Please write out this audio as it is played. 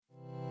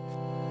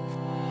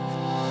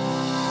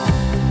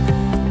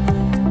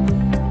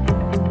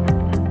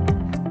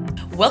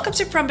Welcome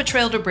to From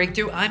Betrayal to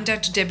Breakthrough. I'm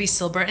Dr. Debbie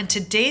Silber, and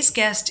today's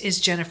guest is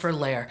Jennifer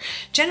Lair.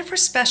 Jennifer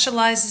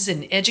specializes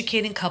in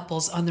educating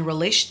couples on the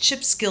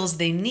relationship skills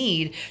they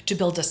need to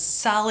build a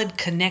solid,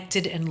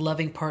 connected, and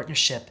loving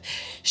partnership.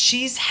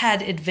 She's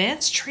had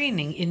advanced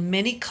training in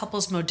many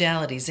couples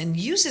modalities and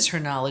uses her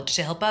knowledge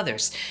to help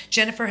others.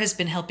 Jennifer has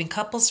been helping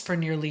couples for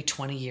nearly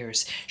 20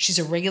 years. She's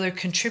a regular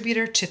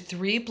contributor to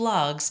 3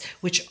 blogs,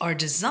 which are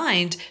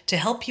designed to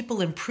help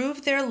people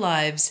improve their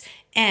lives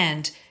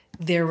and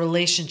their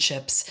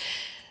relationships.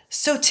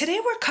 So today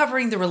we're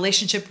covering the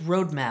relationship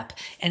roadmap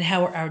and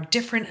how our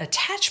different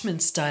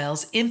attachment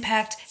styles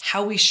impact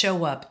how we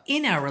show up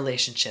in our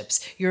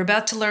relationships. You're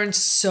about to learn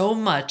so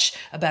much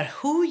about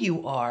who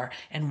you are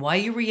and why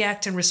you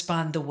react and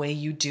respond the way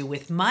you do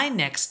with my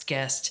next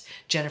guest,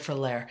 Jennifer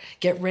Lair.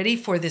 Get ready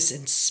for this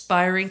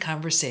inspiring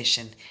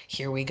conversation.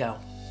 Here we go.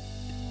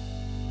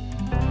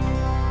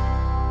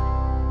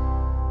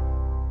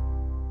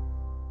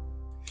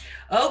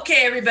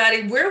 Okay,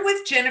 everybody, we're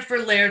with Jennifer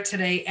Lair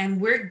today, and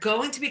we're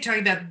going to be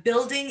talking about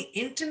building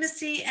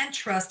intimacy and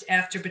trust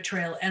after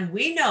betrayal. And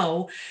we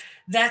know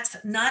that's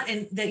not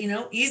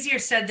easier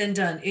said than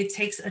done. It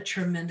takes a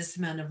tremendous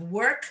amount of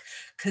work,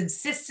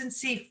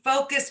 consistency,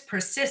 focus,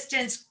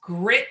 persistence,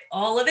 grit,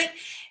 all of it.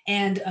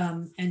 And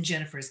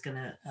Jennifer is going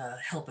to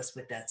help us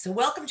with that. So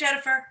welcome,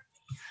 Jennifer.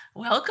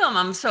 Welcome.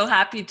 I'm so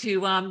happy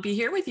to be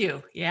here with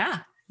you.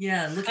 Yeah.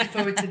 Yeah, looking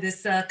forward to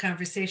this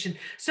conversation.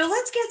 So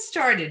let's get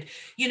started.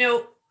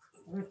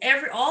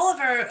 All of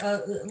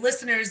our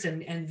listeners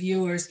and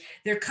viewers,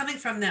 they're coming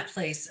from that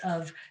place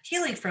of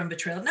healing from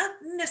betrayal, not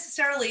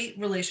necessarily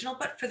relational,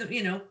 but for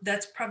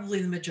that's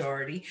probably the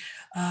majority.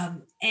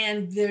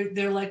 And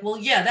they're like, well,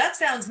 yeah, that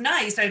sounds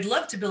nice. I'd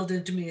love to build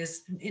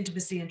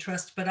intimacy and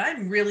trust, but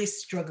I'm really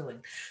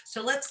struggling.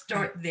 So let's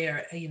start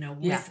there,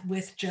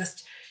 with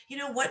just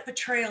what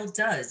betrayal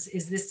does.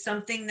 Is this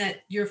something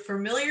that you're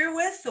familiar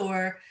with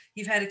or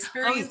you've had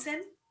experience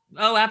in?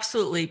 Oh,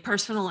 absolutely.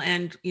 Personal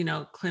and,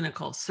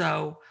 clinical.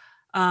 So,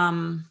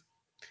 I'll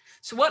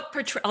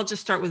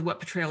just start with what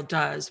betrayal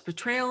does.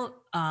 Betrayal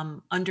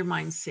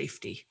undermines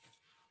safety,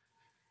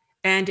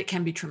 and it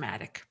can be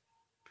traumatic.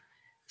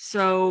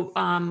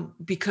 So,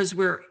 because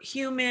we're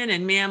human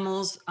and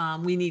mammals,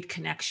 we need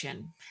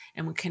connection.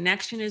 And when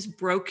connection is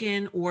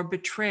broken or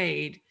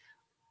betrayed,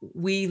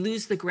 we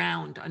lose the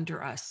ground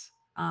under us.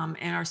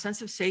 And our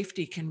sense of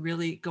safety can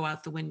really go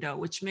out the window,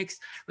 which makes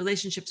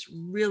relationships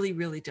really,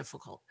 really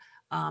difficult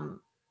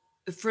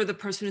for the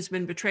person who's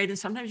been betrayed. And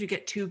sometimes you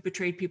get 2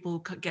 betrayed people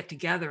who get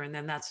together, and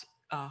then that's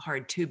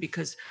hard too,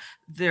 because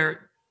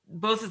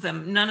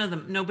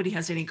nobody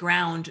has any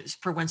ground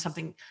for when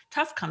something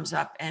tough comes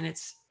up, and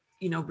it's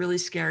really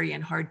scary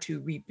and hard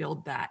to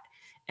rebuild that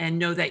and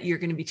know that you're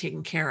going to be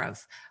taken care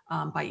of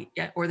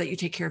or that you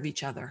take care of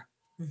each other.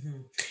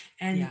 Mm-hmm.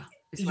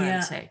 Is what I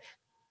would say.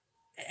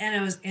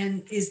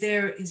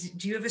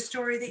 Do you have a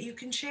story that you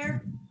can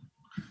share?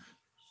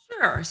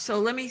 Sure. So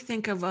let me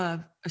think of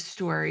a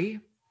story.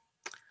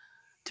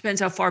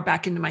 Depends how far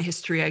back into my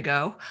history I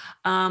go.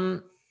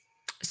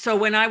 So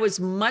when I was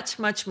much,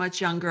 much, much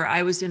younger,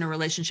 I was in a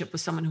relationship with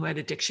someone who had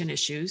addiction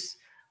issues.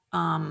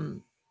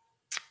 And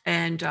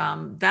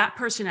that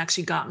person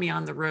actually got me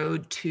on the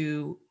road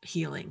to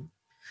healing.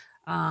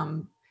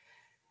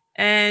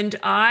 And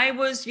I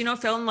was,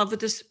 fell in love with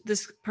this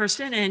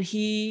person, and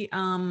he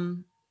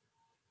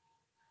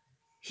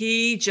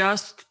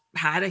just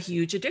had a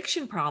huge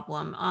addiction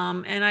problem.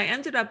 And I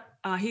ended up,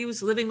 he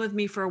was living with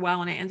me for a while,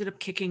 and I ended up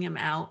kicking him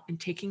out and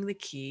taking the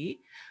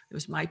key. It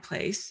was my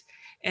place.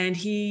 And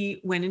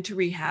he went into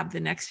rehab the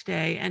next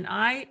day. And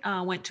I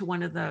went to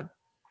one of the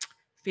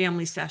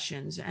family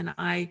sessions, and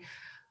I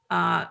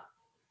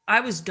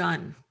was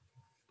done.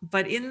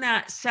 But in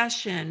that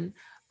session,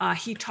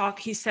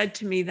 he said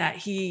to me that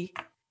he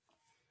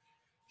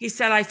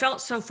said,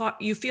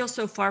 you feel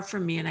so far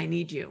from me, and I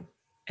need you.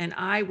 And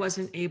I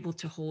wasn't able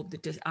to hold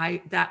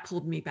that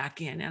pulled me back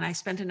in. And I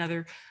spent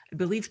another, I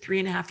believe,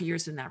 3.5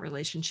 years in that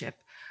relationship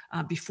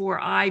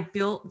before I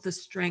built the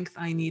strength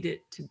I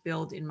needed to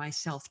build in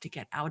myself to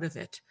get out of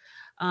it.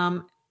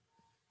 And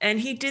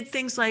he did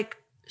things like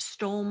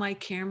stole my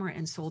camera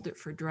and sold it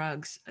for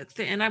drugs.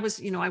 And I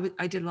was,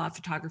 I did a lot of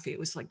photography. It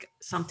was like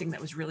something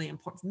that was really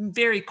important,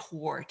 very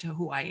core to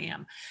who I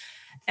am.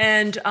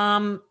 And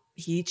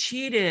he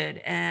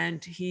cheated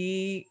and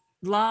he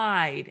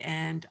lied.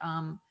 And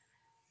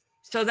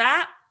so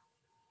that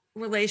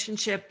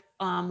relationship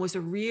was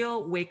a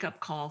real wake-up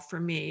call for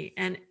me.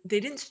 And they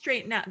didn't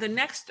straighten out. The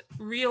next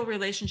real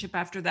relationship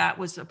after that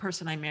was a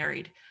person I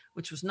married,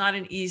 which was not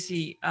an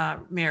easy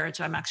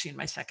marriage. I'm actually in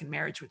my 2nd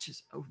marriage, which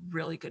is a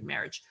really good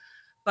marriage.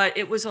 But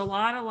it was a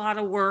lot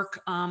of work,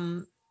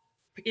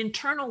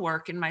 internal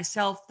work in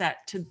myself,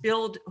 that to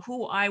build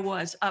who I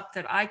was up,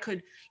 that I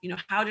could,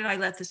 how did I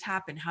let this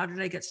happen? How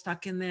did I get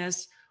stuck in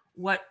this?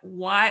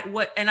 Why,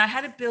 and I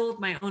had to build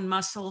my own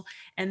muscle.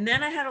 And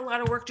then I had a lot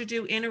of work to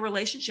do in a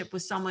relationship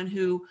with someone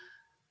who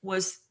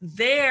was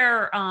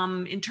there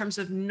in terms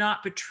of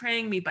not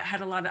betraying me, but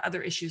had a lot of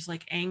other issues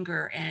like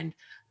anger and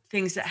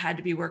things that had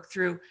to be worked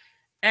through.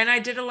 And I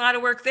did a lot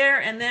of work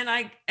there. And then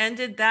I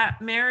ended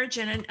that marriage,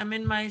 and I'm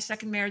in my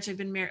second marriage. I've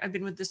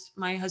been with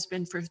my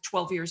husband for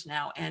 12 years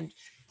now, and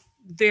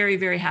very,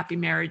 very happy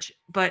marriage.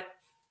 But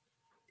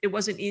it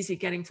wasn't easy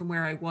getting from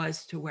where I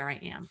was to where I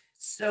am.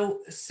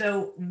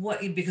 So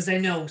what, because I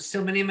know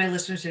so many of my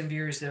listeners and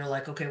viewers, they're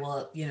like, okay,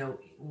 well,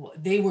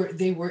 they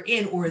were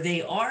in, or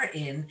they are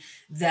in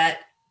that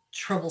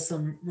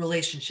troublesome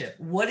relationship.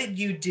 What did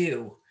you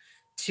do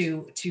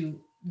to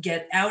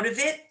get out of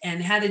it?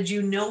 And how did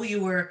you know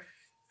you were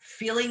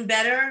feeling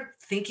better,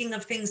 thinking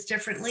of things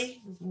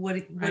differently?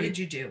 What Right. did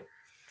you do?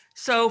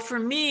 So for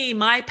me,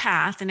 my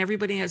path, and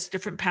everybody has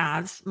different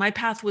paths. My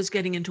path was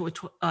getting into a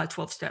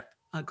 12-step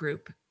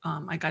group.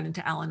 I got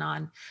into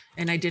Al-Anon,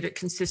 and I did it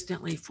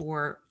consistently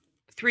for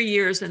 3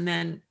 years, and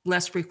then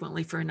less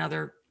frequently for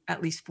another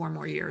at least 4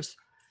 more years.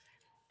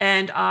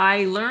 And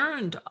I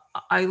learned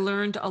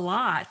a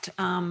lot.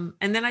 And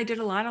then I did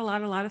a lot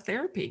of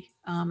therapy.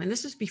 And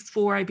this is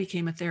before I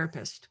became a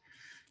therapist.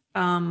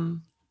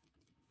 Um,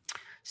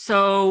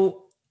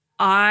 so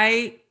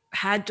I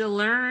had to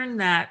learn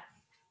that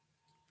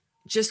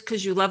just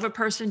because you love a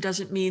person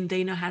doesn't mean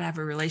they know how to have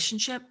a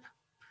relationship.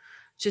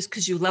 Just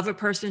because you love a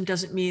person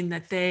doesn't mean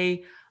that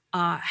they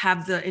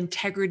have the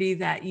integrity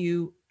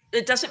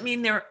it doesn't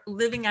mean they're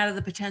living out of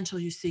the potential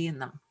you see in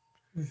them.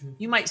 Mhm.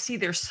 You might see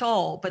their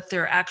soul, but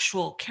their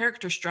actual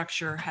character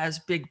structure has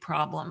big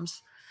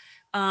problems.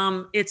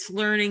 It's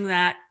learning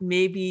that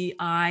maybe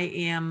I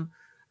am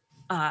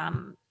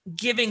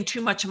giving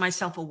too much of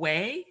myself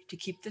away to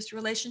keep this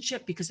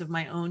relationship because of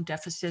my own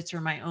deficits or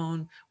my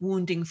own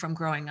wounding from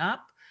growing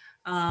up.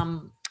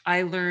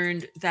 I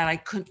learned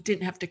that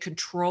didn't have to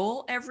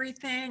control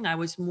everything. I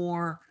was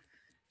more,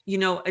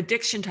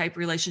 addiction type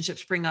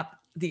relationships bring up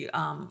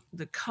I'm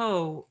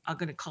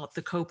going to call it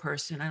the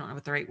co-person. I don't know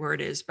what the right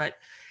word is, but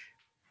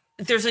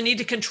there's a need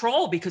to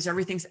control because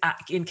everything's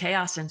in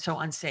chaos and so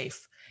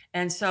unsafe.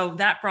 And so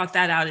that brought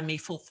that out in me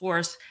full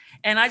force.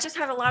 And I just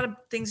had a lot of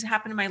things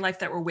happen in my life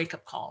that were wake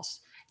up calls.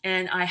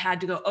 And I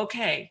had to go,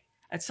 okay,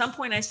 at some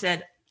point I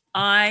said,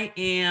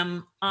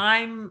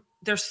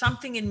 there's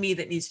something in me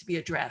that needs to be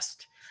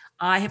addressed.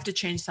 I have to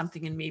change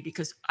something in me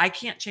because I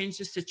can't change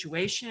the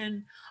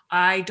situation.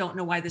 I don't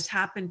know why this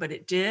happened, but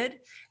it did.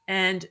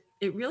 And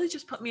it really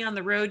just put me on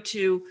the road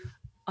to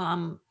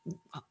um,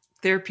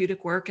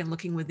 therapeutic work and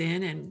looking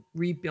within and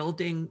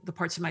rebuilding the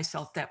parts of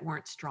myself that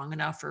weren't strong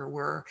enough or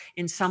were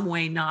in some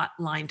way not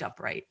lined up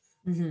right.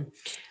 Mhm.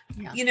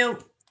 Yeah. You know,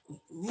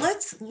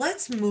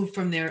 let's move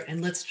from there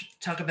and let's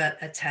talk about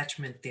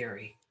attachment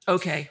theory.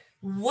 Okay.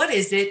 What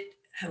is it,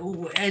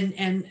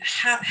 and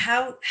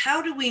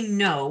how do we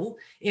know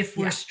if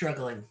we're Yeah.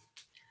 struggling?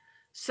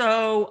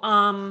 So,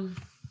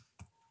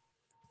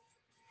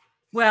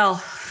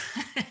 well,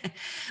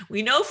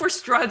 we know if we're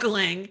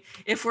struggling,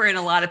 if we're in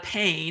a lot of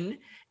pain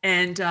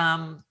and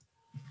we're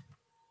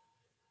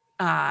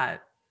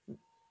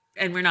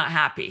not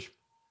happy.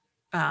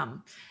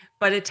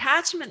 But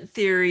attachment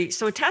theory,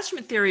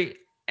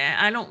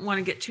 I don't want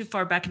to get too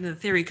far back into the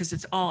theory because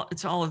it's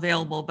all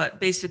available, but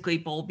basically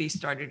Bowlby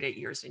started it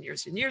years and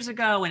years and years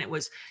ago, and it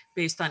was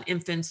based on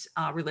infants'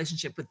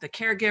 relationship with the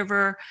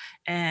caregiver,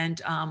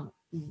 and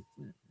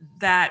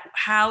that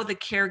how the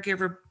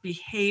caregiver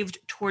behaved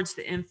towards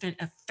the infant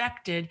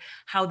affected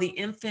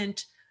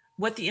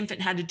what the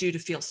infant had to do to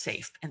feel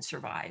safe and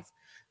survive.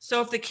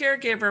 So if the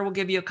caregiver, will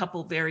give you a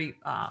couple very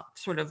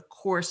sort of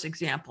coarse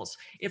examples.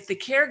 If the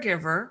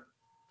caregiver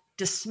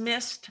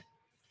dismissed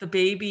the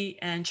baby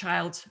and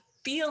child's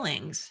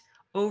feelings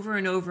over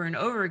and over and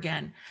over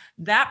again,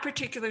 that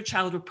particular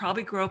child would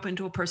probably grow up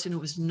into a person who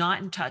was not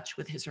in touch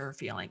with his or her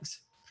feelings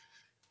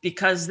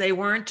because they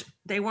weren't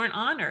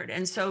honored.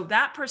 And so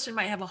that person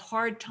might have a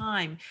hard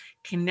time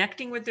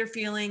connecting with their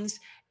feelings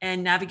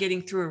and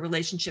navigating through a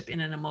relationship in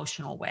an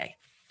emotional way.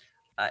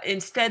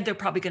 Instead, they're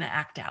probably going to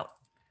act out.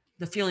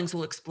 The feelings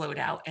will explode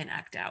out and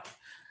act out,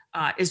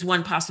 is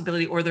one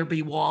possibility, or they'll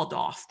be walled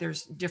off.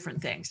 There's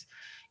different things.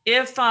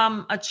 If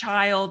a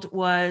child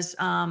was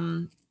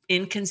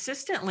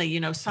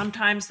inconsistently,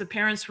 sometimes the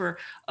parents were,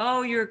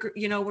 oh,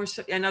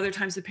 and other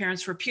times the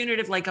parents were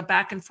punitive, like a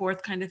back and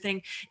forth kind of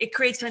thing. It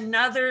creates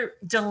another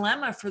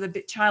dilemma for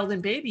the child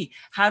and baby.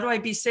 How do I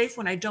be safe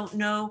when I don't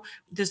know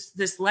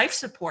this life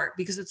support?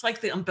 Because it's like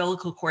the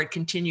umbilical cord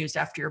continues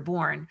after you're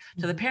born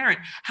to the parent.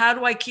 How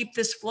do I keep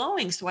this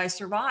flowing so I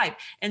survive?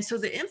 And so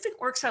the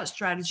infant works out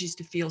strategies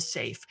to feel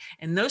safe.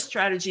 And those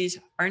strategies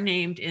are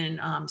named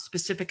in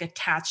specific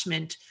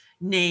attachment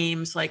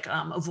names, like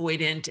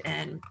avoidant,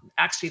 and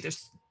actually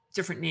there's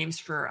different names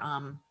for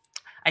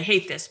I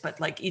hate this,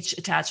 but like each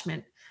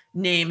attachment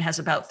name has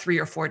about 3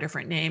 or 4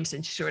 different names,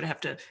 and you sort of have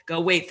to go,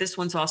 wait, this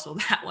one's also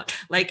that one.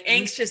 Like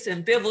anxious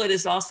ambivalent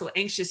is also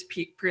anxious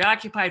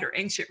preoccupied, or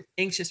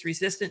anxious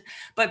resistant.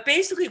 But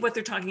basically what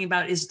they're talking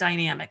about is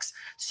dynamics.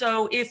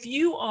 So if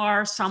you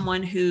are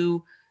someone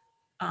who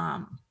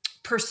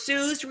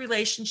pursues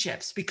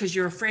relationships because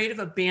you're afraid of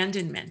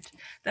abandonment,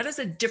 that is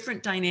a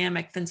different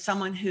dynamic than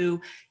someone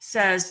who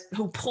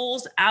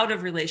pulls out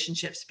of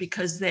relationships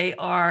because they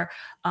are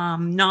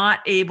not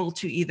able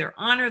to either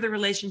honor the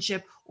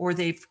relationship or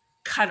they've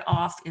cut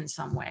off in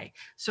some way.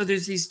 So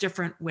there's these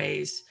different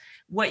ways.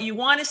 What you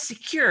want is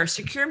secure.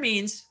 Secure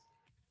means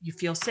you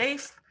feel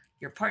safe,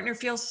 your partner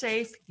feels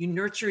safe, you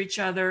nurture each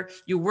other,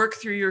 you work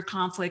through your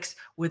conflicts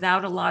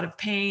without a lot of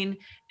pain.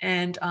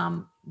 And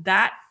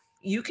that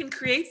you can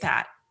create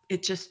that.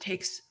 It just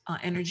takes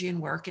energy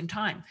and work and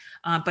time.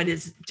 But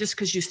it's just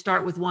because you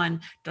start with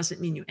one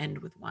doesn't mean you end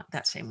with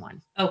that same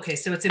one. Okay,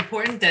 so it's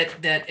important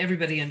that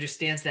everybody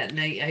understands that. And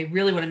I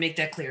really want to make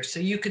that clear.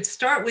 So you could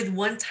start with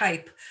one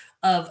type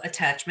of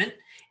attachment,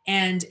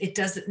 and it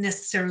doesn't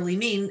necessarily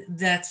mean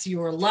that's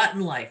your lot in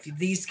life.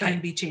 These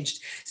can be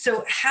changed.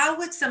 So how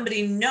would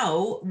somebody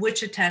know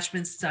which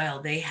attachment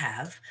style they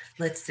have,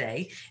 let's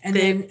say, and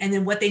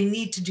then what they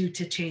need to do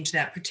to change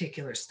that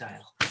particular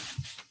style?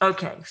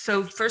 Okay,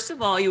 so first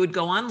of all, you would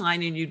go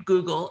online and you'd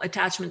Google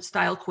attachment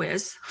style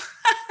quiz.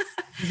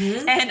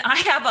 Mm-hmm. And I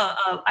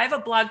have a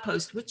blog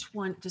post. Which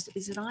one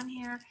is it on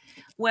here?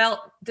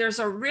 Well, there's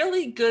a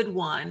really good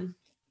one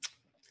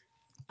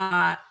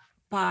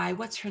by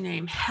what's her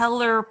name?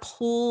 Heller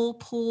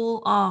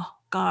Poole. Oh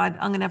God,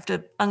 I'm gonna have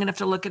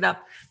to look it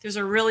up. There's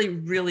a really,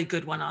 really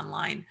good one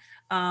online.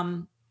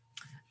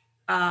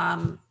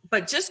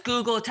 But just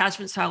Google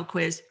attachment style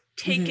quiz.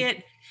 Take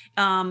it.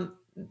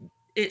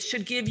 It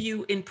should give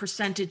you in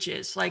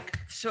percentages. Like,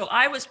 so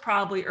I was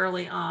probably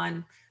early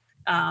on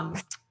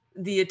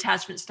the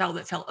attachment style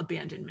that felt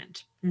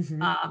abandonment,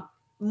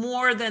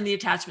 more than the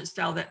attachment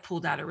style that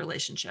pulled out of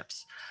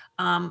relationships.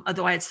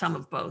 Although I had some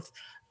of both.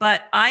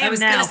 But I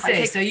was now.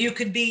 So you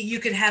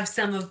could have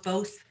some of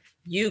both.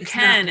 You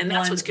can, and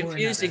that's what's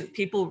confusing.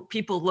 People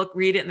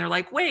read it and they're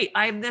like, wait,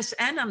 I'm this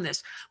and I'm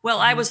this. Well,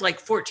 I was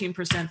like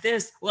 14%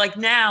 this. Like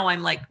now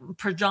I'm like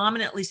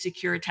predominantly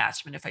secure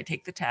attachment if I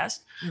take the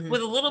test,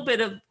 with a little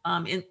bit of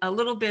a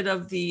little bit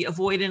of the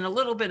avoidant, a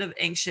little bit of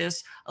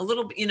anxious, a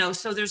little bit,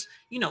 so there's,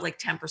 like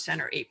 10%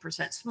 or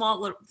 8%,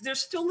 small,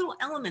 there's still little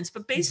elements,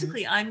 but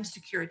basically I'm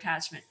secure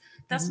attachment.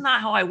 That's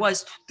not how I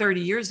was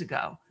 30 years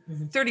ago.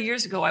 30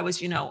 years ago, I was,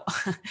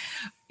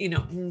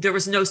 there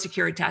was no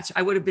secure attachment.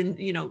 I would have been,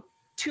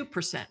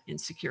 2% in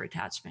secure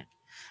attachment.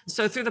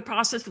 So through the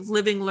process of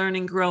living,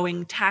 learning,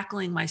 growing,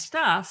 tackling my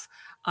stuff,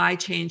 I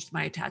changed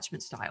my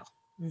attachment style.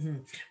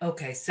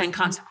 Okay. So, and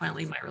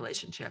consequently my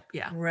relationship.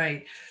 Yeah.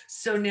 Right.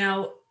 So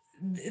now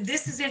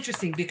this is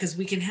interesting because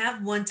we can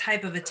have one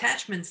type of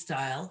attachment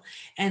style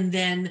and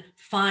then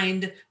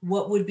find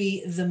what would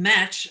be the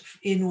match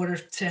in order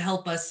to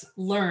help us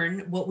learn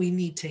what we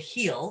need to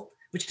heal,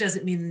 which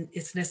doesn't mean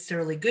it's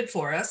necessarily good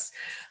for us,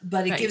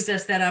 but it gives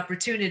us that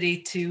opportunity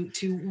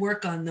to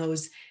work on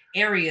those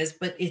areas.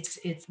 But it's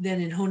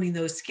then in honing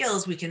those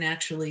skills, we can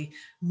actually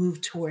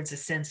move towards a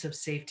sense of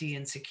safety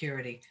and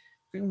security.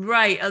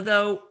 Right.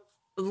 Although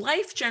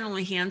life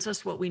generally hands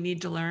us what we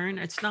need to learn.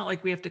 It's not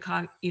like we have to,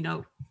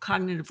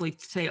 cognitively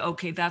say,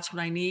 okay, that's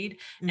what I need.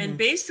 And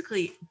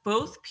basically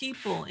both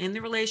people in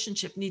the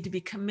relationship need to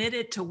be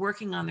committed to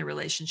working on the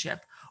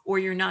relationship, or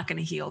you're not going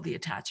to heal the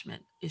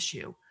attachment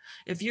issue.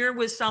 If you're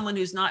with someone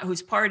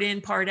who's part in,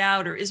 part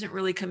out, or isn't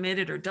really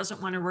committed or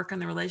doesn't want to work on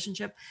the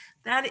relationship,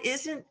 that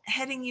isn't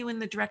heading you in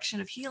the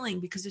direction of healing,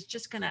 because it's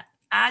just going to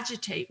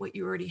agitate what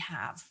you already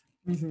have.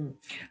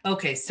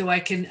 Okay. So I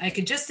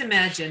can just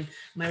imagine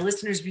my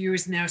listeners,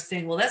 viewers now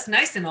saying, well, that's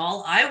nice and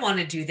all. I want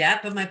to do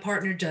that, but my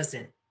partner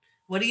doesn't.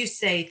 What do you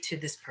say to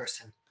this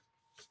person?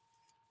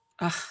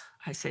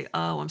 I say,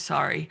 oh, I'm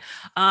sorry.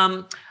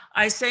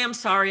 I say, I'm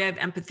sorry. I have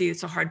empathy.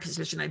 It's a hard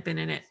position. I've been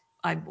in it.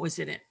 I was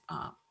in it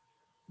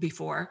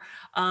before.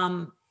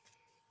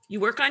 You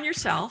work on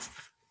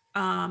yourself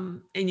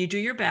and you do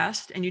your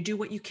best and you do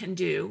what you can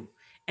do.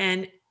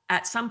 And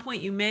at some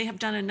point you may have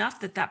done enough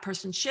that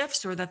person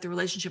shifts, or that the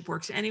relationship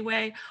works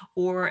anyway,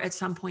 or at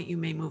some point you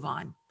may move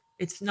on.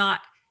 It's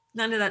not,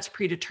 none of that's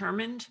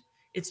predetermined.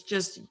 It's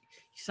just,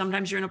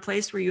 sometimes you're in a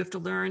place where you have to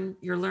learn.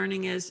 Your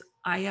learning is,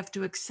 I have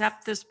to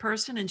accept this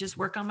person and just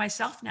work on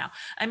myself now.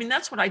 I mean,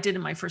 that's what I did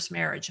in my first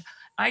marriage.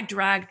 I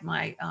dragged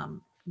my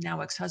now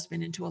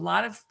ex-husband into a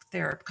lot of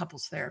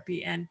couples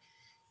therapy, and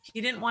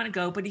he didn't want to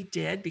go, but he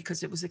did,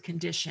 because it was a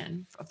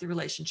condition of the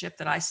relationship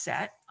that I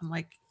set. I'm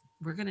like,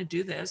 we're going to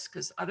do this,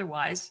 because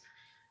otherwise,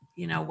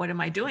 what am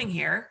I doing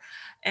here?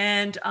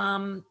 And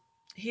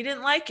he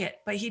didn't like it,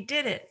 but he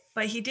did it.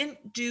 But he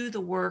didn't do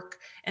the work.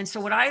 And so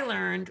what I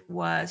learned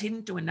was he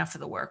didn't do enough of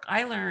the work.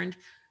 I learned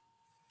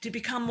to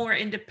become more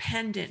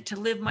independent,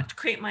 to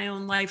create my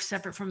own life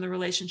separate from the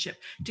relationship,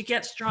 to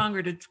get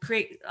stronger, to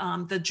create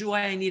the joy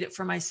I needed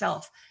for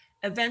myself.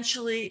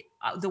 Eventually,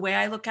 the way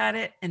I look at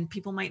it, and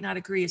people might not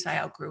agree, is I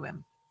outgrew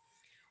him.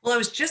 Well, I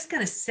was just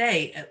going to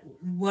say,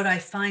 what I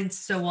find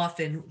so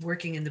often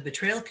working in the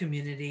betrayal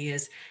community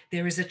is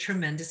there is a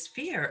tremendous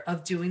fear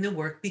of doing the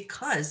work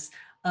because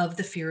of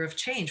the fear of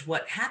change.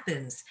 What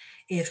happens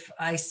if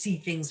I see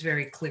things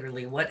very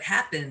clearly? What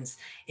happens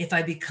if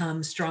I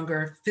become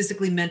stronger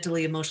physically,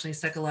 mentally, emotionally,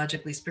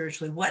 psychologically,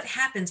 spiritually? What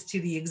happens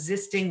to the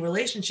existing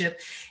relationship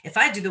if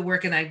I do the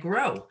work and I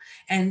grow?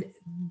 And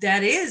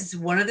that is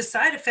one of the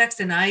side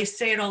effects. And I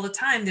say it all the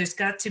time, there's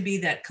got to be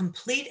that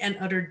complete and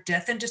utter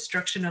death and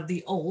destruction of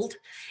the old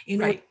in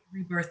order Right. to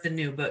rebirth the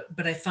new.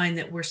 But I find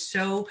that we're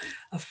so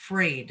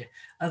afraid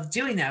of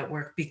doing that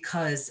work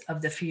because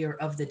of the fear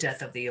of the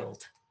death of the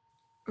old.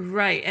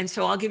 Right. And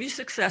so I'll give you a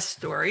success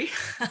story.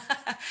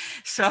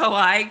 So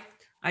I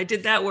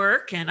did that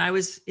work, and I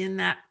was in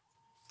that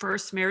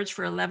first marriage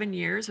for 11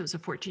 years. It was a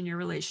 14-year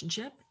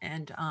relationship.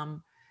 And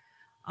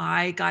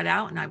I got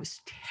out and I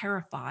was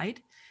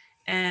terrified.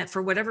 And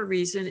for whatever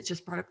reason, it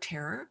just brought up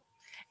terror.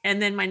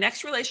 And then my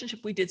next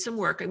relationship, we did some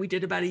work. We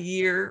did about a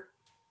year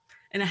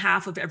and a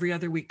half of every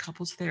other week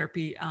couples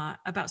therapy,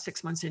 about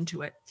 6 months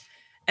into it.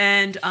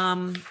 And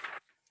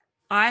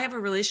I have a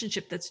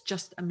relationship that's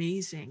just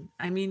amazing.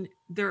 I mean,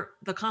 the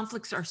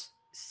conflicts are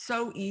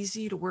so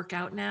easy to work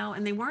out now,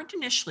 and they weren't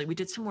initially. We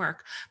did some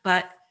work,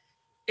 but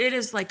it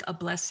is like a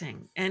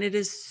blessing, and it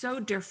is so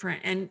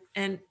different.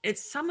 And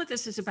it's, some of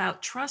this is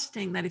about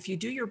trusting that if you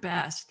do your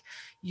best,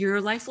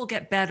 your life will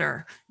get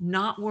better,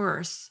 not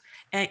worse,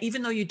 and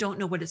even though you don't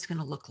know what it's going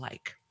to look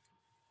like.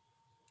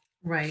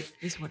 Right.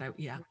 Is what I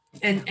yeah.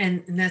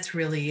 And that's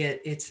really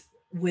it. It's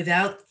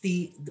without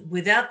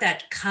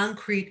that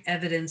concrete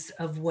evidence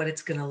of what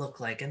it's going to look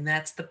like, and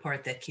that's the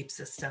part that keeps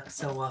us stuck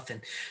so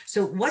often.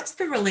 So what's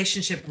the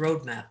relationship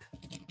roadmap?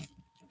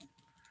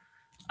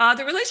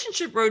 The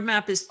relationship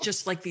roadmap is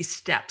just like these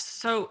steps.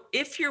 So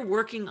if you're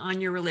working on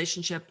your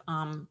relationship,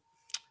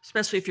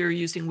 especially if you're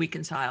using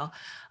Weakenstyle,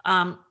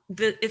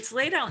 it's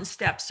laid out in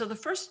steps. So the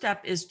first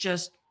step is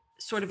just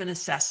sort of an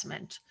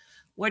assessment.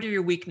 What are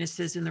your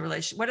weaknesses in the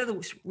relation? What are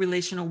the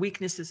relational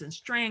weaknesses and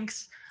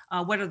strengths?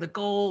 What are the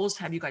goals?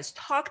 Have you guys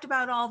talked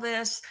about all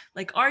this?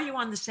 Like, are you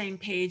on the same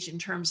page in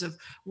terms of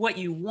what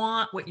you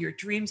want, what your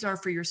dreams are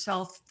for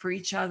yourself, for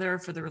each other,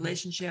 for the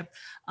relationship?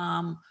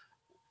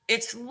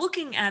 It's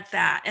looking at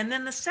that. And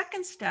then the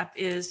second step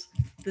is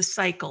the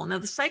cycle. Now,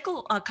 the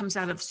cycle comes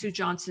out of Sue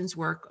Johnson's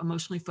work,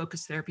 Emotionally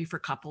Focused Therapy for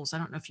Couples. I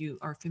don't know if you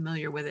are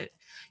familiar with it.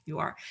 You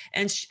are.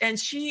 And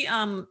she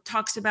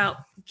talks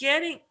about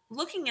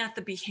looking at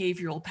the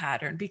behavioral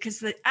pattern, because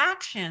the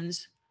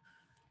actions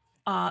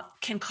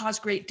can cause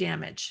great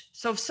damage.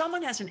 So if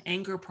someone has an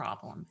anger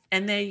problem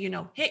and they,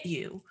 hit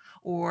you,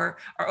 or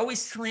are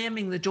always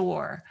slamming the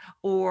door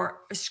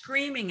or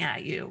screaming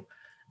at you,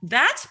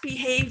 that's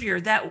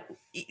behavior that,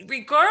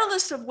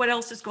 regardless of what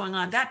else is going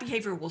on, that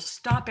behavior will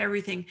stop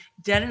everything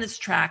dead in its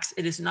tracks.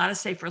 It is not a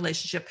safe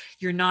relationship.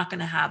 You're not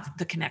going to have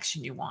the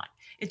connection you want.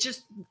 It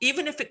just,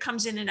 even if it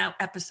comes in and out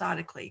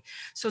episodically.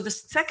 So the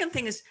second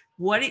thing is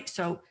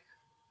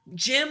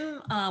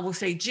Jim, we'll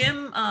say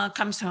Jim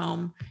comes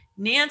home.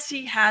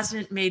 Nancy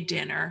hasn't made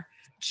dinner.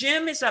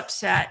 Jim is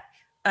upset.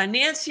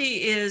 Nancy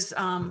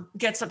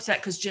gets upset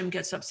because Jim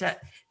gets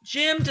upset.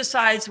 Jim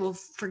decides, well,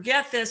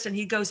 forget this, and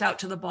he goes out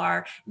to the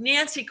bar.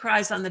 Nancy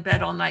cries on the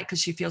bed all night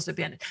because she feels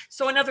abandoned.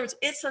 So in other words,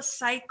 it's a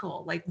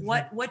cycle. Like,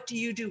 what do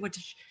you do? What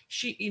does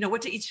she,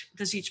 what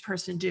does each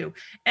person do?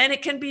 And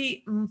it can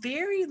be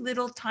very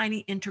little, tiny,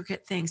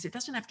 intricate things. It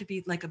doesn't have to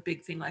be like a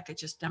big thing like I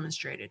just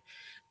demonstrated.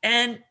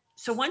 And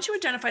so once you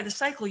identify the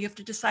cycle, you have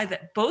to decide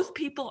that both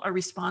people are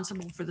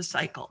responsible for the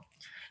cycle.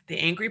 The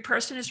angry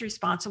person is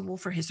responsible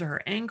for his or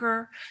her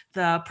anger.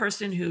 The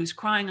person who's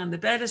crying on the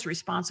bed is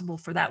responsible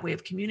for that way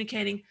of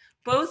communicating.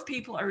 Both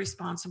people are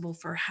responsible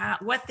for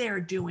what they're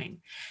doing.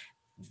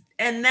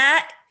 And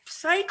that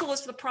cycle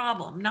is the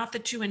problem, not the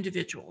two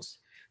individuals.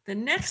 The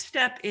next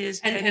step is...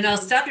 And I'll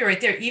stop you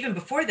right there. Even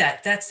before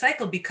that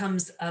cycle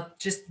becomes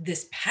just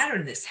this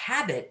pattern, this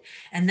habit,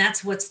 and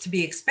that's what's to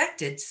be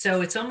expected.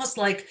 So it's almost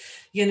like,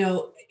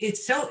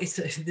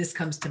 this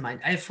comes to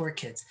mind. I have 4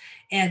 kids,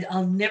 and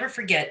I'll never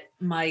forget,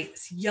 my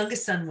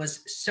youngest son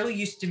was so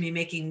used to me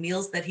making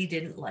meals that he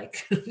didn't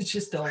like. It's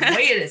just the way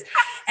it is.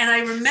 And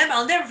I remember,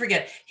 I'll never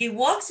forget, he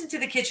walks into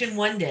the kitchen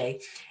one day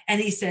and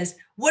he says,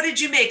 "What did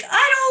you make?"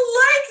 "I don't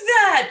like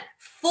that."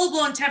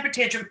 Full-blown temper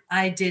tantrum.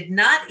 I did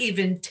not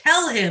even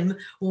tell him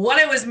what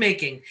I was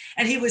making.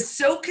 And he was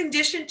so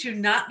conditioned to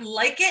not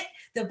like it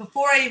that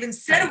before I even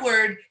said a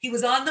word, he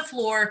was on the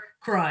floor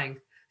crying.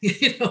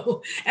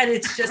 And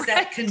it's just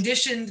that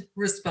conditioned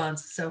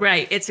response. So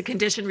right, it's a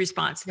conditioned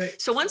response.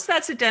 Right. So once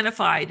that's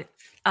identified,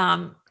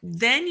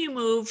 then you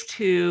move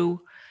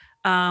to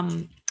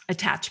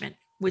attachment,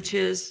 which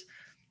is,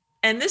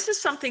 and this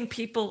is something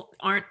people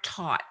aren't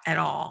taught at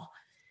all.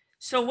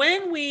 So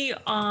when we,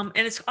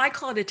 I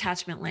call it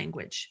attachment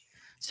language.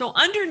 So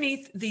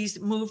underneath these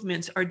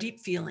movements are deep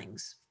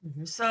feelings.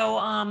 Mm-hmm.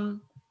 So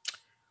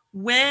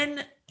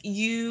when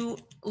you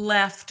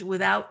left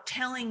without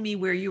telling me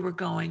where you were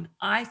going,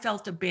 I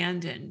felt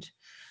abandoned.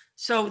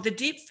 So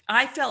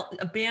I felt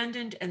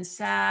abandoned and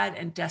sad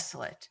and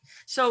desolate.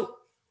 So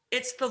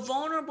it's the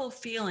vulnerable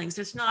feelings.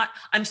 It's not,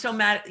 I'm so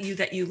mad at you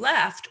that you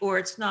left, or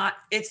it's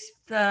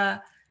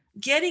the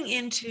getting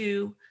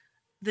into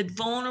the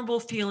vulnerable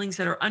feelings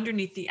that are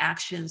underneath the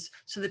actions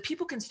so that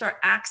people can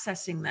start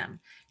accessing them.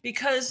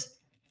 Because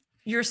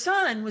your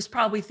son was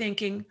probably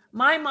thinking,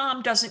 my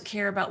mom doesn't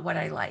care about what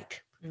I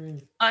like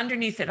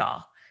underneath it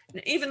all.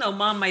 Even though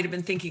mom might have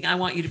been thinking, I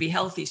want you to be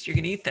healthy, so you're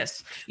going to eat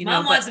this.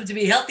 Mom wants them to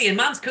be healthy, and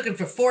mom's cooking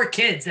for 4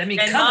 kids. I mean,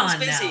 and come mom's on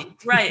busy. now.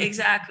 Right,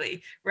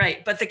 exactly.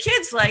 Right. But the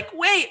kid's like,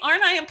 wait,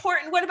 aren't I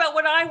important? What about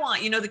what I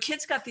want? The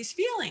kid's got these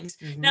feelings.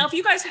 Now, if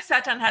you guys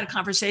sat down and had a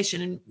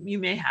conversation, and you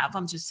may have,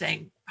 I'm just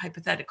saying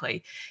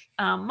hypothetically,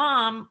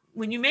 Mom,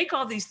 when you make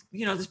all these,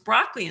 this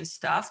broccoli and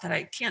stuff that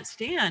I can't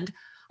stand,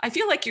 I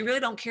feel like you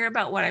really don't care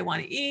about what I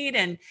want to eat.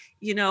 And,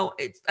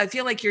 I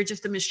feel like you're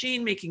just a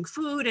machine making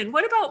food. And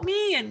what about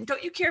me? And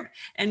don't you care?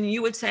 And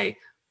you would say,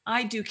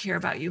 I do care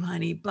about you,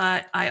 honey,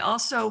 but I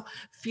also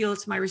feel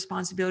it's my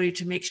responsibility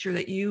to make sure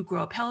that you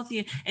grow up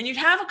healthy. And you'd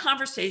have a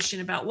conversation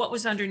about what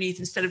was underneath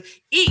instead of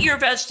eat your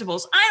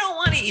vegetables. I don't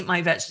want to eat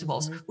my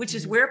vegetables, which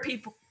is where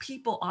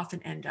people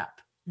often end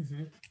up.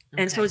 Okay.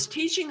 And so it's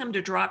teaching them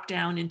to drop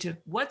down into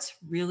what's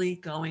really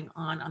going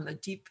on the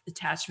deep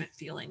attachment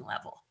feeling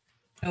level.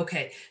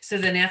 Okay. So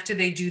then after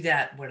they do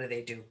that, what do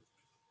they do?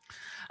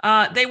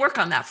 They work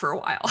on that for a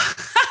while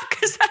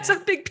because that's a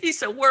big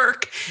piece of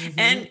work.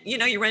 And,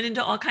 you run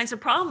into all kinds of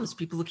problems.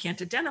 People who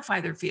can't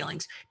identify their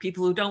feelings,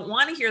 people who don't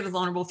want to hear the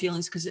vulnerable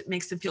feelings because it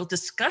makes them feel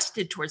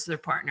disgusted towards their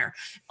partner.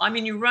 I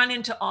mean, you run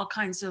into all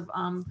kinds of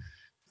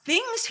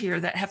things here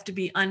that have to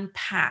be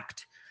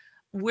unpacked.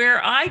 Where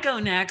I go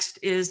next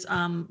is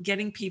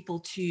getting people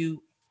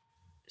to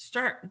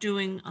start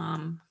doing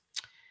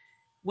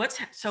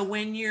so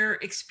when you're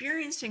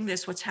experiencing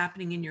this, what's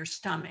happening in your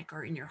stomach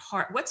or in your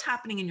heart, what's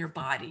happening in your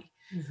body?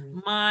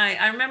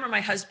 I remember my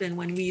husband,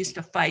 when we used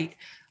to fight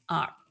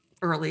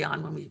early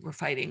on, when we were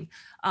fighting,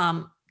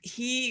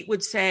 he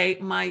would say,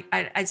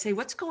 I'd say,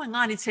 what's going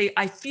on? He'd say,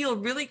 I feel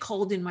really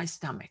cold in my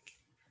stomach.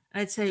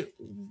 And I'd say,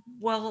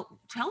 well,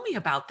 tell me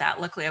about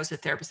that. Luckily I was a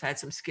therapist. I had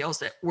some skills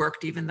that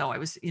worked, even though I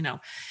was,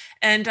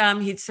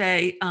 and he'd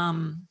say,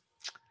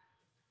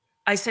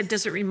 I said,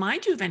 does it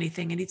remind you of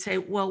anything? And he'd say,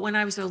 well, when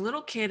I was a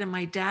little kid and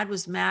my dad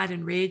was mad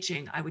and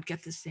raging, I would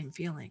get the same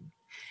feeling.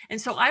 And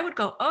so I would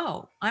go,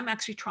 oh, I'm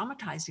actually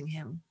traumatizing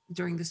him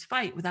during this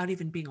fight without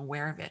even being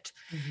aware of it.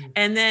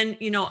 And then,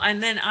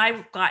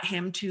 I got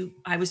him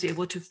I was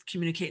able to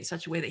communicate in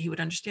such a way that he would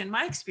understand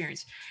my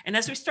experience. And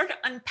as we started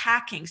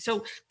unpacking,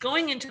 so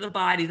going into the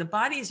body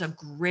is a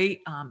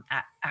great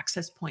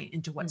access point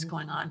into what's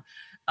going on.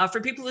 For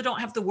people who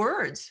don't have the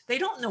words, they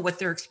don't know what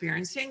they're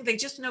experiencing. They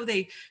just know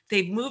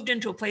they've moved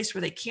into a place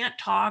where they can't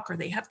talk or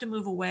they have to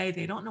move away.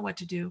 They don't know what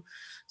to do.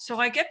 So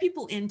I get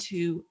people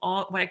into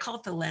all what I call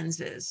it the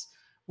lenses.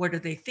 What are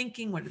they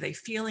thinking? What are they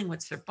feeling?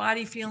 What's their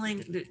body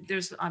feeling?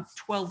 There's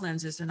 12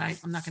 lenses, and I'm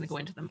not going to go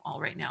into them all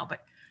right now.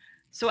 But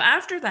so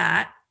after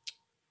that,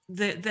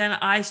 then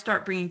I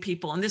start bringing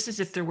people, and this is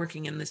if they're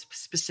working in this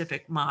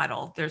specific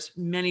model. There's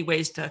many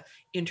ways to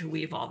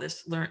interweave all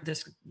this,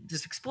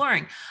 this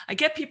exploring. I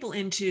get people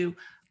into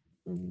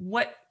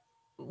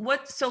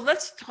so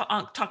let's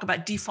talk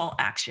about default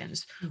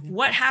actions.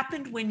 What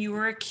happened when you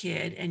were a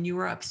kid and you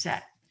were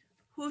upset?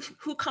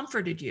 Who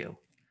comforted you?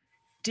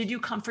 Did you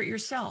comfort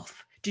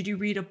yourself? Did you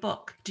read a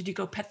book? Did you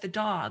go pet the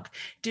dog?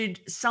 Did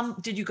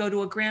you go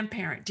to a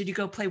grandparent? Did you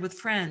go play with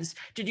friends?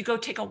 Did you go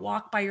take a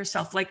walk by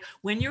yourself? Like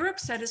when you're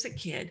upset as a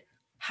kid,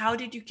 how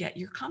did you get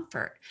your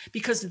comfort?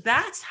 Because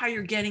that's how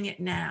you're getting it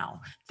now.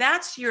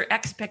 That's your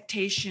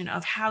expectation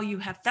of how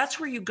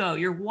that's where you go.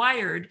 You're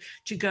wired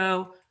to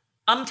go,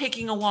 I'm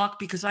taking a walk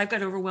because I've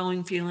got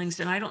overwhelming feelings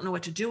and I don't know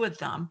what to do with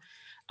them.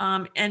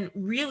 And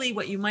really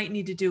what you might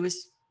need to do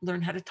is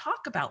learn how to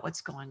talk about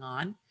what's going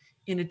on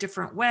in a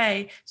different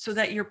way so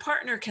that your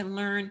partner can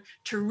learn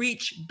to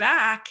reach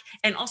back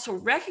and also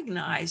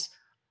recognize,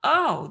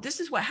 oh, this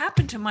is what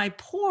happened to my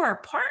poor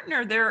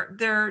partner.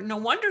 They're no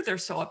wonder they're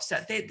so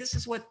upset. This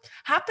is what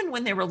happened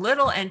when they were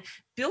little, and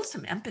build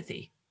some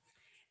empathy.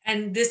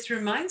 And this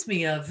reminds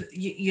me of,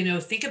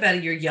 think about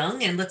it. You're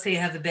young, and let's say you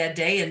have a bad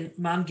day and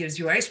mom gives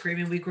you ice cream,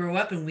 and we grow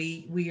up and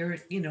we are,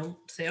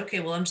 say, okay,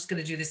 well, I'm just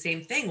going to do the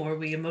same thing. Or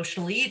we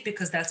emotionally eat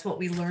because that's what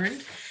we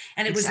learned.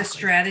 And it was a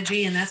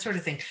strategy and that sort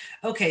of thing.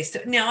 Okay. So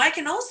now I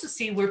can also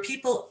see where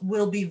people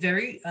will be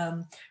very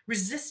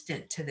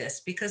resistant to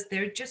this because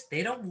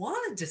they don't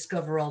want to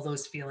discover all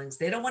those feelings.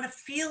 They don't want to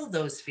feel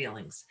those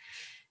feelings.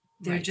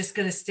 They're just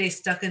going to stay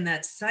stuck in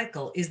that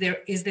cycle. Is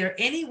there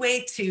any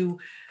way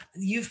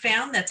you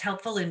found that's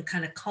helpful in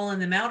kind of calling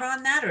them out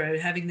on that or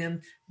having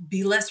them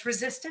be less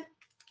resistant?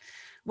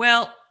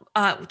 Well,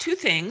 two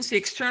things. The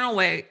external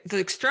way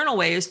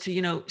is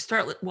to,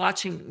 start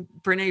watching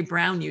Brene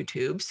Brown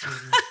YouTubes.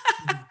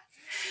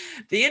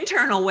 The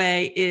internal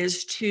way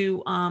is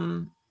to,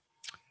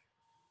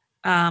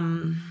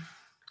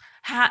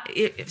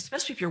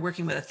 especially if you're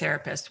working with a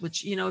therapist,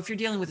 which, if you're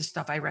dealing with this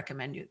stuff, I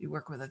recommend you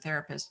work with a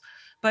therapist,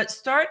 but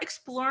start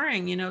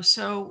exploring,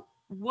 so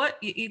what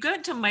you go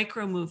into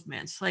micro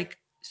movements, like,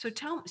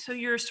 so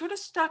you're sort of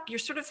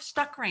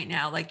stuck right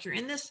now. Like you're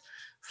in this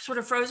sort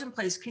of frozen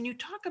place. Can you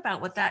talk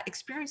about what that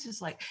experience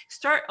is like?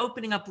 Start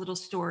opening up little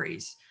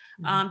stories.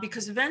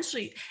 Because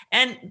eventually,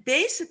 and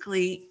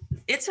basically,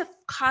 it's a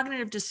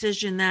cognitive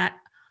decision that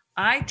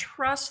I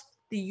trust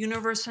the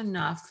universe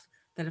enough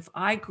that if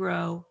I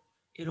grow,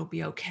 it'll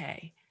be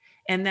okay.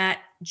 And that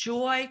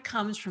joy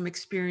comes from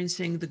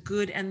experiencing the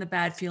good and the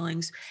bad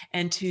feelings.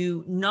 And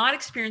to not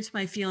experience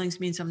my feelings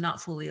means I'm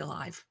not fully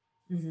alive.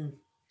 Mm-hmm.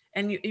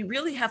 And you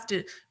really have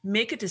to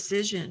make a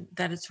decision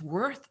that it's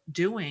worth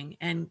doing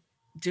and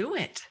do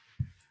it.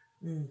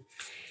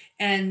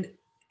 And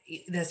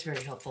that's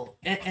very helpful.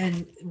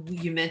 And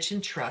you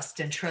mentioned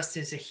trust, and trust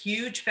is a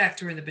huge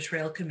factor in the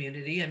betrayal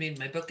community. I mean,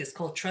 my book is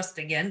called Trust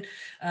Again,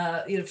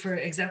 for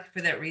exactly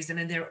for that reason.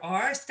 And there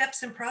are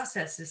steps and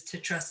processes to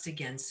trust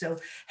again. So,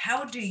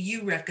 how do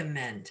you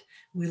recommend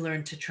we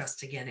learn to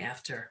trust again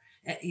after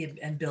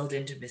and build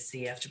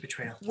intimacy after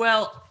betrayal?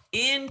 Well,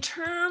 in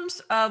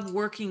terms of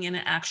working in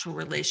an actual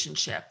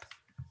relationship,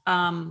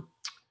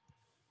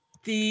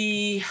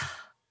 you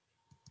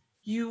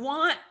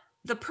want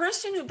the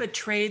person who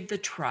betrayed the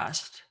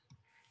trust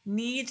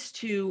needs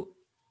to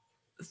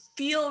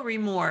feel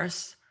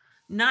remorse,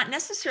 not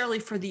necessarily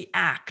for the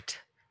act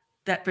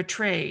that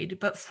betrayed,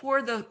 but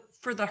for the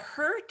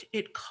hurt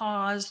it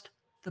caused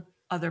the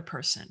other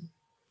person.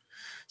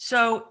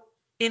 So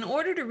in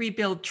order to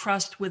rebuild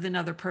trust with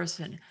another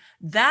person,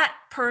 that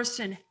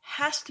person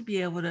has to be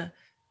able to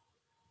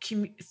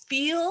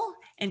feel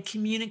and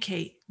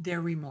communicate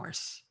their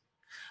remorse.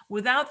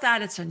 Without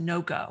that, it's a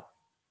no-go.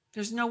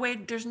 There's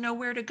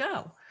nowhere to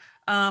go.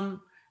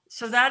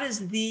 So that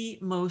is the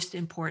most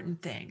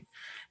important thing.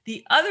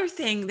 The other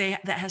thing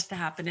that has to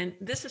happen, and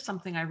this is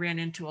something I run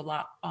into a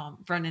lot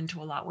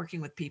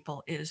working with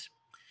people, is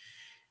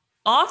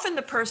often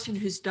the person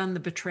who's done the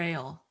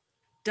betrayal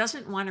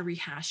doesn't want to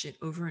rehash it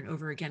over and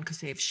over again because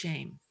they have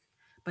shame,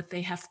 but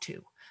they have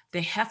to.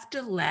 They have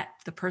to let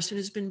the person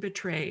who's been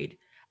betrayed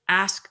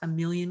ask a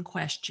million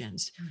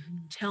questions.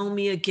 Tell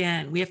me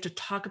again. We have to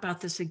talk about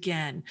this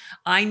again.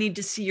 I need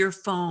to see your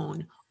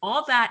phone.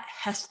 All that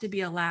has to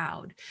be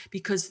allowed,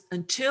 because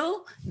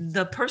until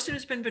the person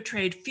who's been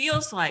betrayed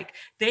feels like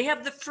they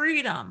have the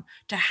freedom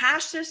to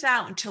hash this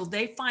out until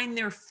they find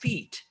their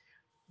feet,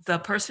 the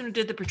person who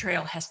did the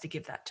betrayal has to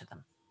give that to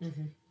them.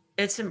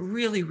 It's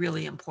really,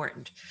 really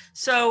important.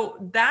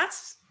 So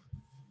that's,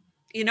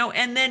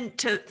 and then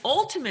to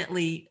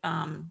ultimately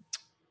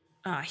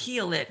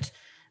heal it,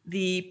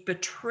 the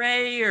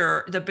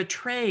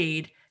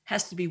betrayed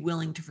has to be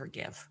willing to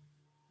forgive.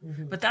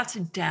 But that's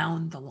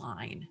down the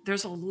line.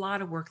 There's a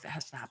lot of work that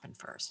has to happen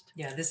first.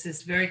 Yeah, this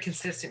is very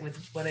consistent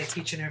with what I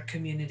teach in our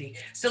community.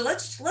 So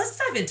let's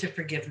dive into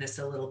forgiveness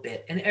a little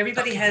bit. And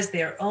everybody has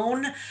their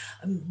own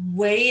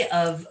way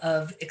of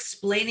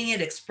explaining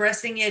it,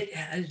 expressing it,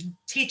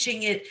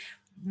 teaching it.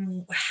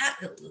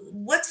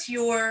 What's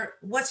your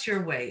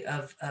way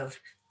of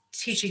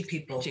teaching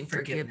people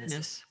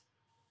forgiveness?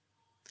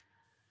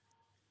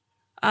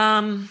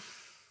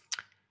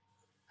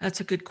 That's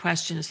a good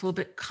question. It's a little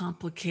bit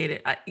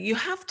complicated. You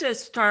have to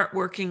start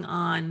working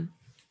on,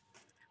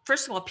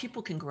 first of all,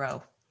 people can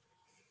grow.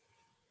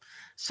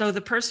 So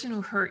the person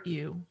who hurt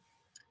you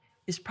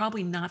is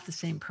probably not the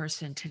same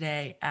person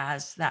today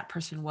as that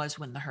person was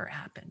when the hurt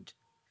happened.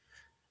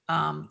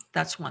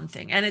 That's one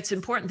thing. And it's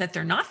important that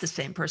they're not the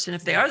same person.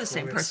 If they are the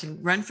same person,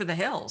 run for the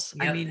hills.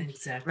 Yep,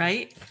 exactly.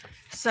 Right?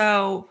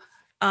 So,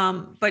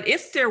 but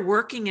if they're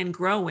working and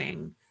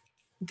growing,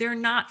 they're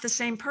not the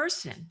same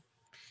person.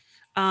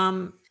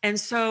 And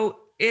so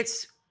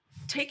it's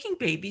taking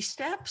baby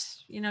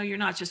steps. You're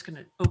not just going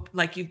to,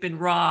 like you've been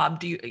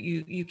robbed.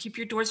 You keep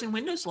your doors and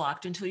windows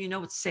locked until you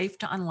know it's safe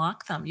to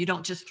unlock them. You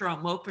don't just throw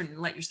them open and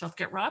let yourself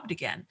get robbed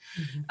again.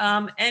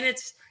 And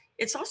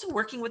it's also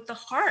working with the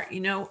heart,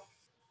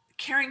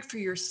 caring for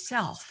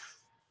yourself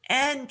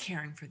and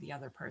caring for the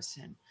other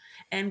person.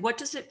 And what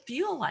does it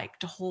feel like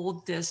to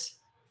hold this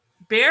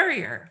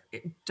barrier?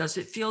 Does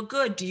it feel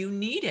good? Do you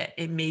need it?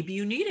 And maybe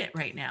you need it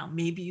right now.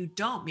 Maybe you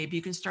don't. Maybe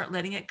you can start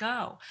letting it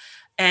go.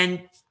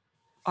 And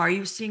are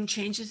you seeing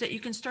changes that you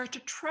can start to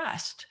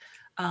trust?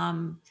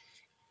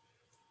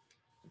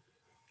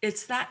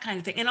 It's that kind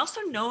of thing. And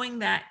also knowing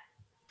that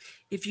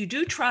if you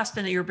do trust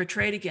and you're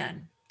betrayed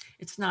again,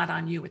 it's not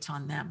on you, it's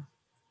on them.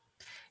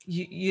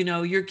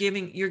 You're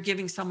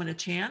giving someone a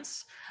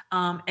chance,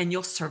 and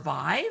you'll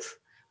survive,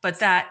 but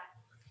that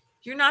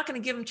you're not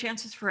going to give them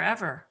chances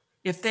forever.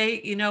 If they,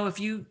 if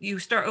you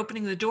start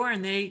opening the door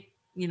and they,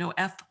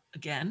 F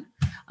again,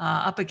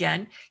 up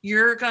again,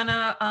 you're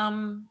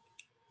gonna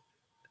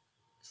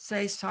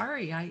say,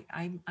 sorry,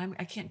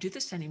 I can't do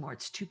this anymore.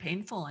 It's too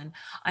painful.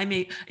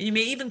 And you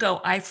may even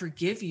go, I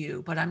forgive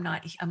you, but I'm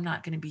not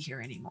going to be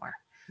here anymore.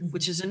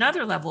 Which is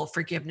another level of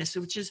forgiveness,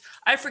 which is,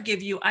 I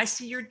forgive you. I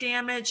see your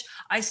damage.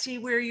 I see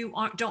where you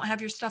don't have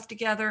your stuff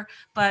together,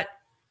 but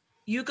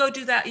you go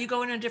do that. You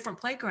go in a different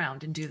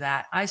playground and do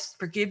that. I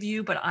forgive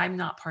you, but I'm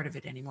not part of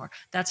it anymore.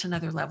 That's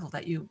another level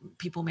that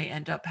people may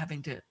end up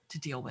having to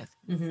deal with.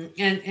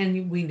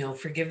 And we know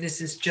forgiveness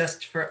is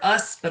just for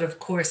us, but of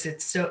course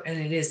it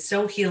is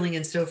so healing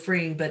and so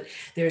freeing. But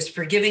there's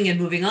forgiving and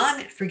moving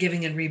on,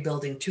 forgiving and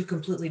rebuilding, two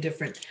completely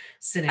different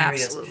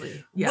scenarios.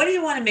 Absolutely. Yeah. What do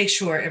you want to make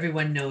sure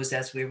everyone knows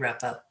as we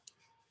wrap up?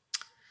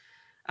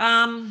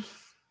 I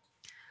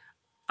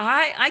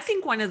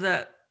think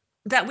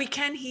that we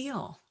can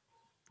heal.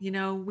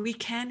 We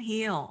can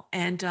heal.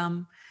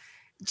 And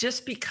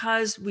just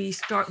because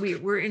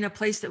we're in a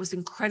place that was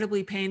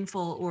incredibly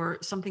painful or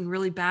something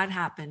really bad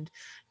happened,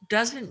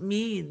 doesn't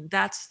mean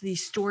that's the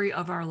story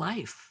of our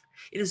life.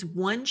 It is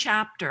one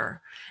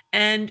chapter,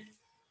 and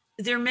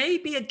there may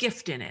be a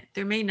gift in it.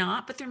 There may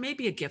not, but there may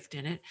be a gift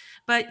in it.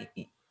 But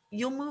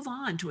you'll move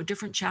on to a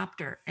different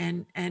chapter,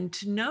 and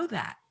to know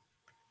that,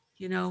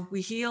 we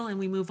heal and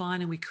we move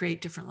on and we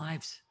create different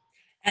lives.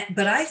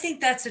 But I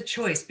think that's a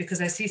choice, because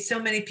I see so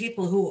many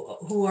people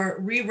who are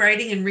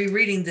rewriting and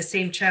rereading the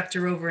same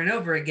chapter over and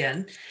over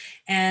again.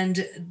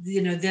 And,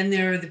 then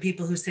there are the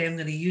people who say, I'm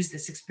going to use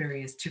this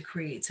experience to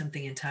create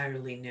something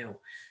entirely new.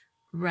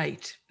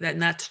 Right.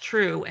 That's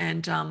true.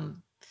 And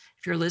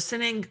if you're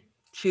listening,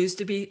 choose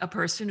to be a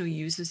person who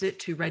uses it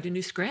to write a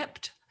new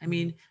script. I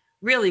mean,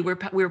 really,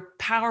 we're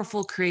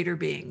powerful creator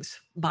beings.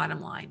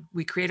 Bottom line,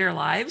 we create our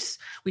lives.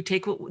 We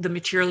take the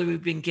material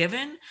we've been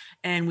given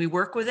and we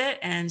work with it.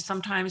 And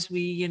sometimes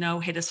we,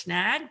 hit a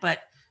snag, but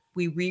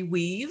we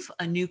reweave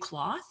a new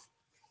cloth,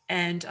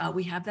 and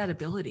we have that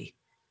ability.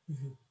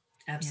 Mm-hmm.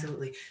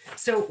 Absolutely. Yeah.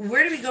 So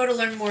where do we go to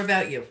learn more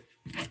about you?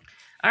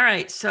 All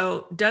right.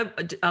 So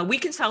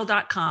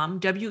wecancile.com,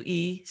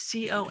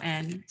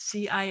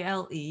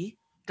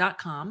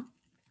 wecancile.com.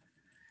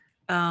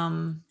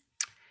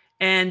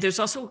 And there's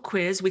also a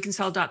quiz,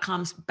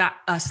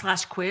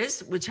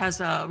 wecancile.com/quiz, which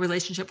has a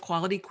relationship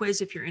quality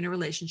quiz if you're in a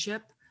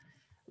relationship.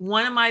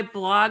 One of my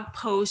blog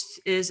posts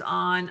is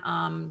on,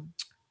 let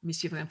me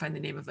see if I can find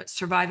the name of it,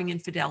 Surviving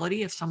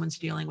Infidelity, if someone's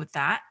dealing with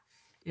that.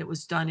 It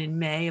was done in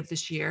May of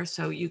this year.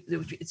 So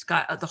it's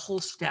got the whole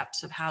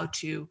steps of how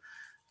to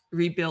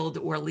rebuild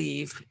or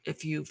leave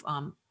if you've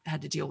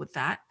had to deal with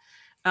that.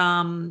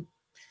 And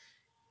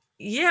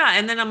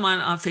then I'm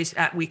on Facebook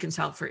at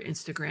Wecancile for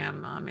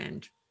Instagram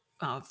and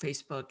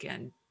Facebook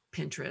and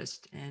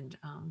Pinterest. And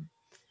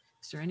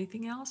is there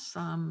anything else?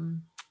 I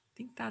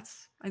think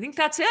that's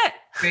it.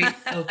 Great.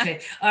 Okay.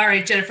 All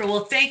right, Jennifer.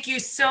 Well, thank you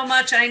so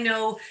much. I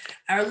know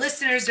our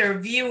listeners, our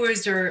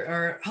viewers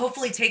are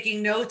hopefully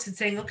taking notes and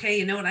saying, okay,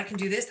 you know what, I can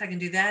do this, I can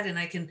do that. And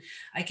I can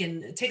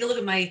take a look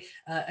at my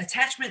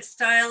attachment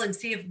style and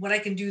see what I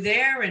can do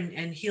there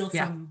and heal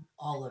from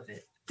all of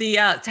it. The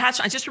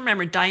attachment, I just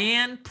remembered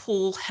Diane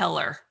Poole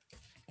Heller,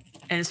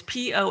 and it's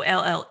Polle,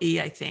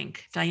 I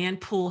think. Diane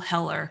Poole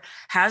Heller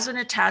has an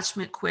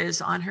attachment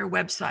quiz on her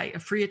website, a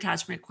free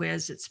attachment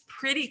quiz. It's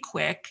pretty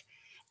quick,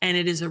 and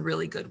it is a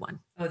really good one.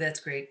 Oh, that's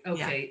great.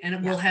 Okay. Yeah.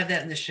 And we'll have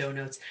that in the show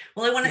notes.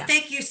 Well, I want to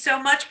thank you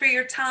so much for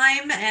your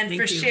time and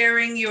for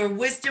sharing your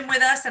wisdom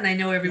with us. And I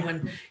know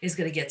everyone is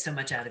going to get so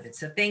much out of it.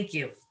 So thank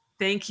you.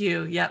 Thank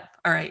you. Yep.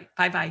 All right.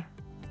 Bye-bye.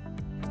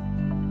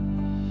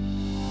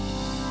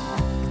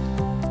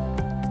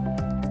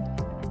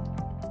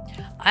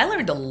 I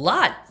learned a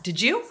lot.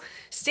 Did you?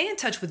 Stay in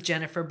touch with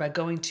Jennifer by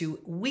going to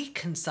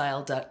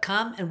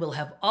wecancile.com, and we'll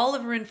have all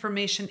of her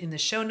information in the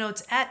show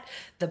notes at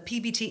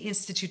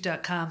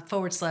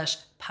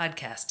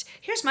thepbtinstitute.com/podcast.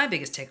 Here's my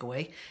biggest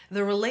takeaway: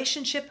 the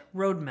relationship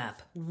roadmap.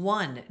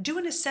 1, do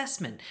an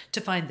assessment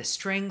to find the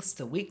strengths,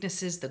 the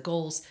weaknesses, the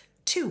goals.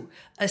 2,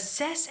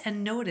 assess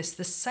and notice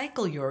the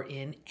cycle you're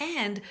in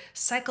and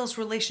cycles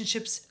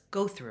relationships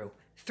go through.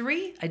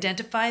 3,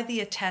 identify the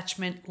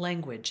attachment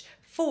language.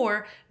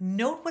 4,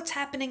 note what's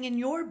happening in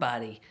your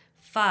body.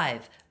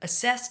 5,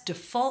 assess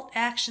default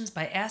actions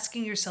by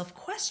asking yourself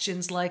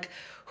questions like,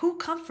 who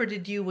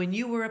comforted you when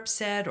you were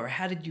upset, or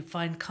how did you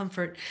find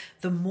comfort?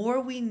 The more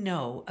we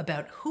know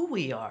about who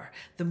we are,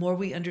 the more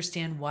we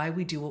understand why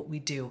we do what we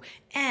do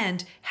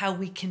and how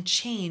we can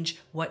change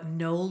what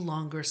no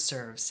longer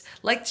serves.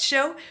 Like the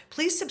show?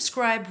 Please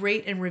subscribe,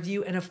 rate, and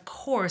review. And of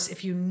course,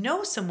 if you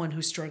know someone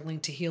who's struggling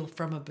to heal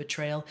from a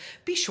betrayal,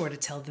 be sure to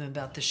tell them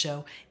about the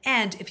show.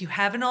 And if you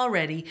haven't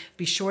already,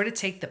 be sure to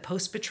take the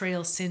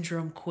Post-Betrayal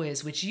Syndrome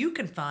quiz, which you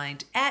can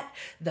find at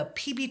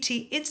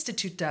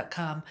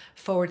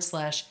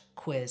thepbtinstitute.com/quiz.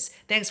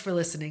 Thanks for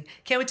listening.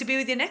 Can't wait to be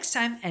with you next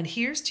time. And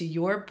here's to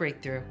your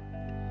breakthrough.